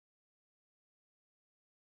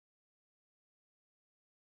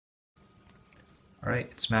Alright,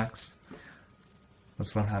 it's Max.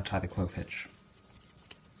 Let's learn how to tie the clove hitch.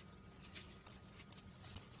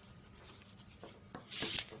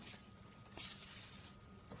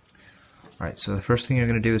 Alright, so the first thing you're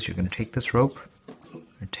going to do is you're going to take this rope,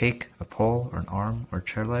 or take a pole or an arm or a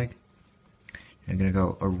chair leg. You're going to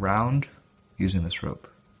go around using this rope.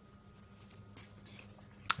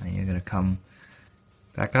 And then you're going to come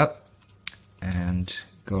back up and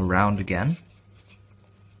go around again.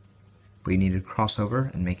 But you need to cross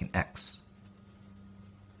over and make an X.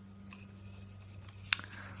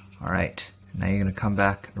 Alright, now you're going to come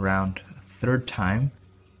back around a third time,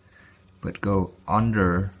 but go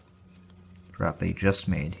under the wrap that you just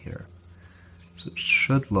made here. So it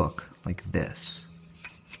should look like this.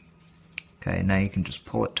 Okay, now you can just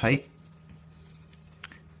pull it tight,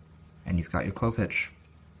 and you've got your clove hitch.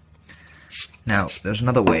 Now, there's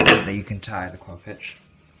another way that you can tie the clove hitch.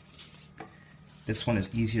 This one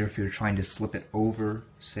is easier if you're trying to slip it over,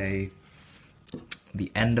 say,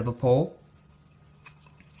 the end of a pole,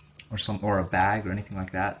 or a bag or anything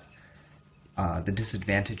like that. The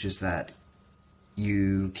disadvantage is that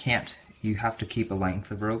you have to keep a length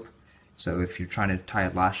of rope. So if you're trying to tie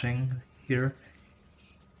a lashing here,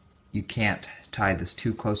 you can't tie this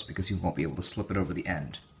too close because you won't be able to slip it over the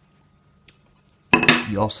end.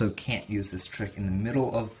 You also can't use this trick in the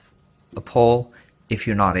middle of a pole if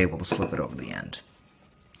you're not able to slip it over the end.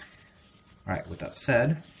 Alright, with that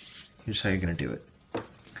said, here's how you're going to do it.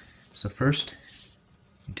 So first,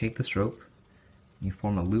 you take this rope, and you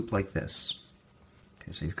form a loop like this.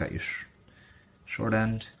 Okay, so you've got your short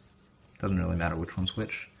end, doesn't really matter which one's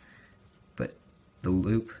which, but the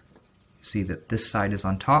loop, you see that this side is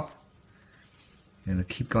on top. You're going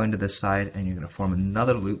to keep going to this side, and you're going to form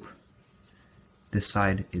another loop. This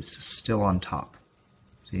side is still on top.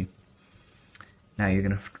 See? Now you're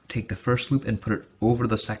going to take the first loop and put it over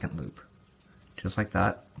the second loop. Just like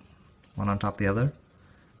that. One on top of the other.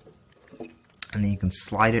 And then you can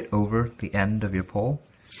slide it over the end of your pole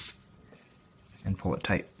and pull it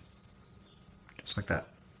tight. Just like that.